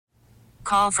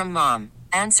call from mom.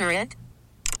 Answer it.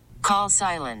 Call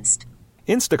silenced.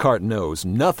 Instacart knows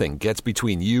nothing gets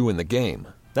between you and the game.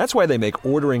 That's why they make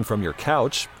ordering from your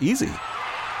couch easy.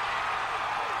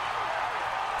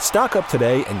 Stock up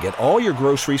today and get all your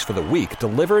groceries for the week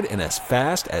delivered in as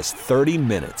fast as 30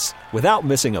 minutes without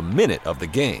missing a minute of the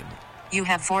game. You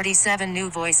have 47 new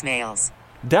voicemails.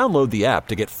 Download the app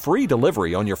to get free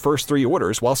delivery on your first 3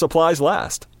 orders while supplies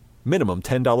last. Minimum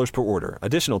 $10 per order.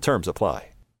 Additional terms apply.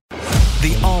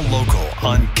 The All Local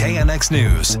on KNX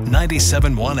News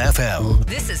 97.1 FM.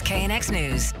 This is KNX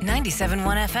News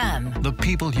 97.1 FM. The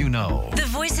people you know. The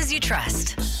voices you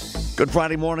trust. Good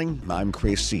Friday morning. I'm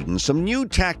Chris Seaton. Some new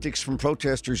tactics from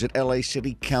protesters at LA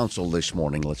City Council this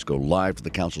morning. Let's go live to the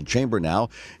council chamber now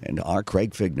and our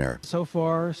Craig Figner. So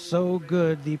far, so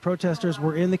good. The protesters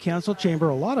were in the council chamber,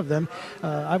 a lot of them.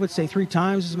 I would say 3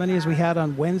 times as many as we had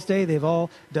on Wednesday. They've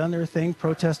all done their thing,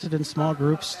 protested in small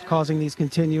groups, causing these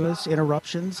continuous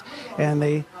interruptions, and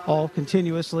they all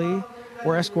continuously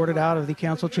were escorted out of the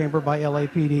council chamber by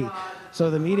LAPD. So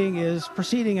the meeting is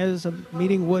proceeding as a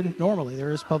meeting would normally.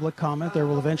 There is public comment. There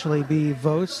will eventually be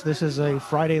votes. This is a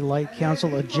Friday Light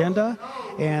Council agenda.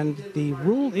 And the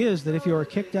rule is that if you are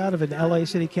kicked out of an LA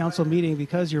City Council meeting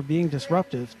because you're being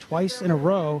disruptive twice in a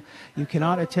row, you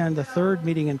cannot attend the third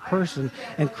meeting in person.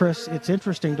 And Chris, it's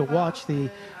interesting to watch the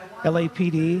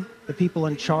LAPD, the people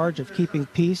in charge of keeping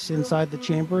peace inside the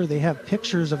chamber. They have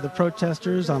pictures of the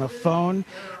protesters on a phone,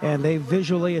 and they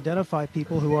visually identify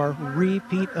people who are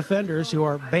repeat offenders who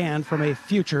are banned from a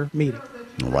future meeting.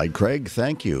 All right, Craig,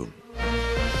 thank you.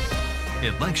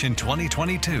 Election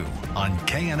 2022 on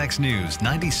KNX News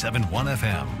 97.1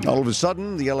 FM. All of a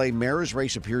sudden, the LA mayor's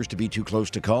race appears to be too close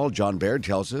to call. John Baird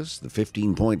tells us the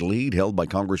 15-point lead held by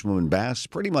Congresswoman Bass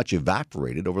pretty much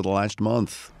evaporated over the last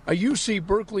month. A UC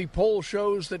Berkeley poll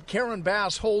shows that Karen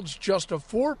Bass holds just a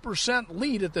 4%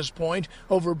 lead at this point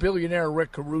over billionaire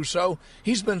Rick Caruso.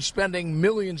 He's been spending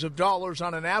millions of dollars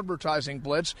on an advertising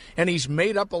blitz, and he's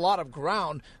made up a lot of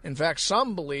ground. In fact,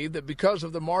 some believe that because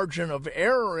of the margin of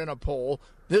error in a poll,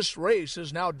 this race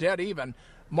is now dead even.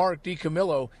 Mark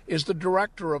DiCamillo is the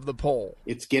director of the poll.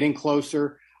 It's getting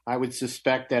closer. I would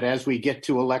suspect that as we get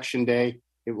to Election Day,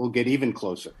 it will get even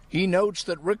closer. He notes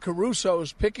that Rick Caruso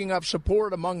is picking up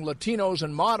support among Latinos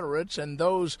and moderates and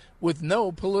those with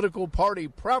no political party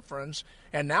preference,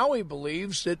 and now he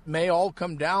believes it may all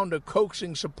come down to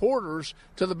coaxing supporters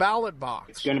to the ballot box.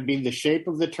 It's going to be the shape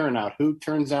of the turnout, who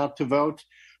turns out to vote,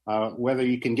 whether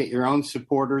you can get your own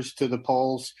supporters to the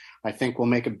polls, I think will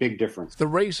make a big difference. The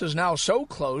race is now so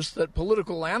close that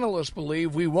political analysts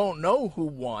believe we won't know who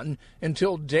won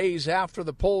until days after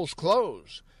the polls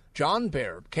close. John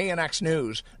Baird, KNX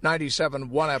News, 97.1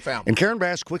 FM. And Karen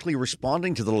Bass quickly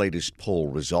responding to the latest poll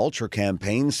results. Her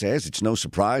campaign says it's no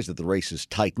surprise that the race has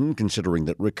tightened, considering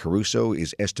that Rick Caruso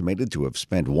is estimated to have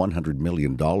spent $100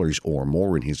 million or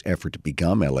more in his effort to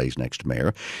become LA's next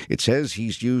mayor. It says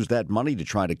he's used that money to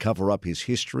try to cover up his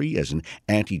history as an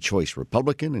anti-choice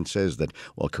Republican, and says that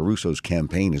while Caruso's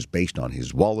campaign is based on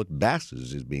his wallet,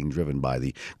 Bass's is being driven by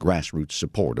the grassroots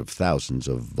support of thousands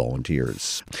of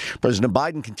volunteers. President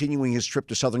Biden continuing his trip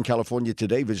to Southern California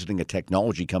today, visiting a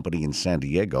technology company in San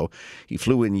Diego. He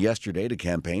flew in yesterday to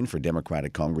campaign for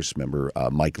Democratic Congressmember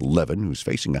Mike Levin, who's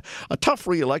facing a tough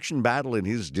re-election battle in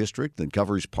his district that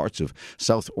covers parts of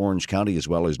South Orange County as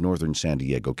well as northern San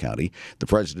Diego County. The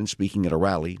president speaking at a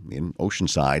rally in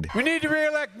Oceanside. We need to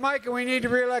re-elect Mike, and we need to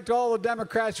re-elect all the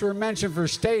Democrats who are mentioned for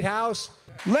State House.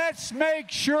 Let's make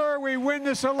sure we win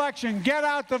this election. Get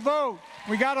out the vote.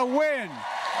 We got to win.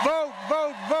 Vote,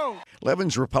 vote, vote.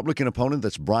 Levin's Republican opponent,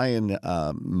 that's Brian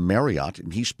Marriott,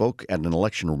 and he spoke at an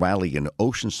election rally in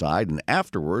Oceanside and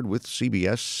afterward with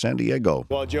CBS San Diego.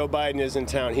 While Joe Biden is in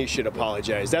town, he should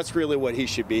apologize. That's really what he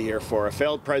should be here for, a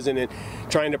failed president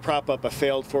trying to prop up a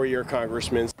failed 4-year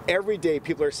congressman. Every day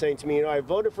people are saying to me, I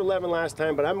voted for Levin last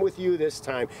time, but I'm with you this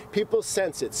time. People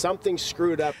sense it. Something's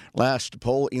screwed up. Last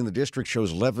poll in the district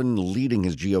shows Levin leading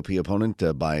his GOP opponent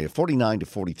by 49 to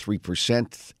 43%.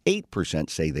 8%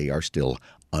 say they are still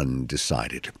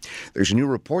undecided. There's a new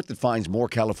report that finds more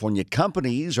California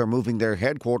companies are moving their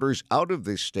headquarters out of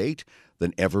this state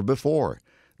than ever before.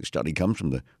 The study comes from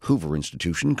the Hoover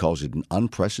Institution, calls it an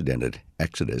unprecedented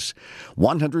exodus.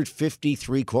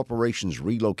 153 corporations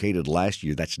relocated last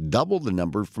year. That's double the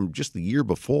number from just the year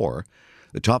before.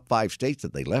 The top 5 states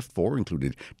that they left for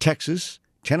included Texas,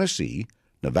 Tennessee,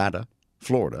 Nevada,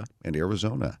 Florida, and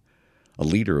Arizona. A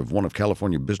leader of one of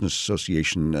California Business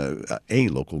Association, a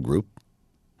local group,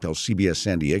 tells CBS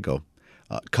San Diego,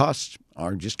 costs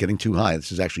are just getting too high.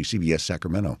 This is actually CBS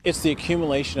Sacramento. It's the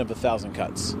accumulation of 1,000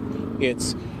 cuts.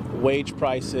 It's wage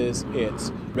prices,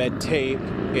 it's red tape,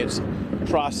 it's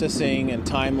processing and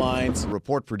timelines. The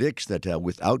report predicts that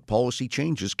without policy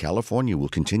changes, California will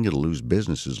continue to lose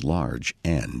businesses large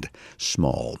and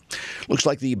small. Looks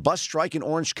like the bus strike in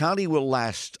Orange County will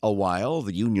last a while.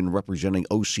 The union representing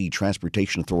OC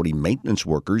Transportation Authority maintenance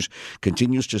workers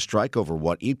continues to strike over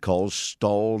what it calls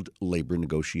stalled labor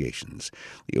negotiations.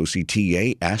 The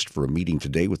OCTA asked for a meeting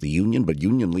today with the union, but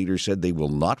union leaders said they will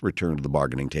not return to the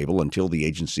bargaining table until the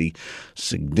agency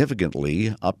significantly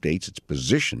updates its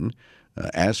position.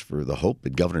 As for the hope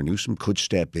that Governor Newsom could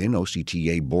step in,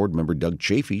 OCTA board member Doug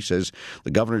Chafee says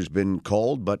the governor's been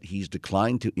called, but he's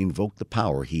declined to invoke the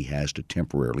power he has to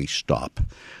temporarily stop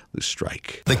the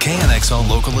strike. The KNX All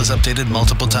Local is updated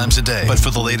multiple times a day. But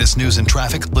for the latest news and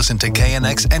traffic, listen to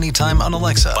KNX anytime on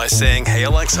Alexa by saying, "Hey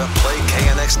Alexa, play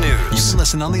KNX News." You can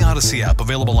listen on the Odyssey app,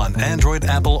 available on Android,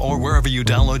 Apple, or wherever you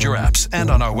download your apps, and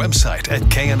on our website at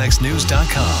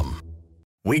knxnews.com.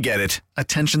 We get it.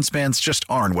 Attention spans just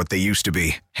aren't what they used to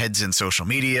be. Heads in social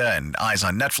media and eyes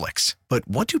on Netflix. But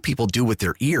what do people do with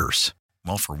their ears?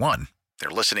 Well, for one, they're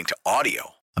listening to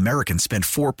audio. Americans spend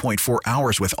 4.4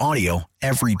 hours with audio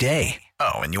every day.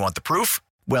 Oh, and you want the proof?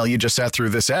 Well, you just sat through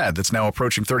this ad that's now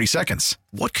approaching 30 seconds.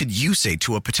 What could you say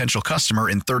to a potential customer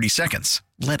in 30 seconds?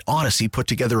 Let Odyssey put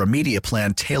together a media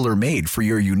plan tailor-made for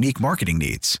your unique marketing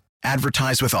needs.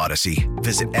 Advertise with Odyssey.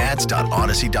 Visit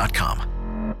ads.odyssey.com.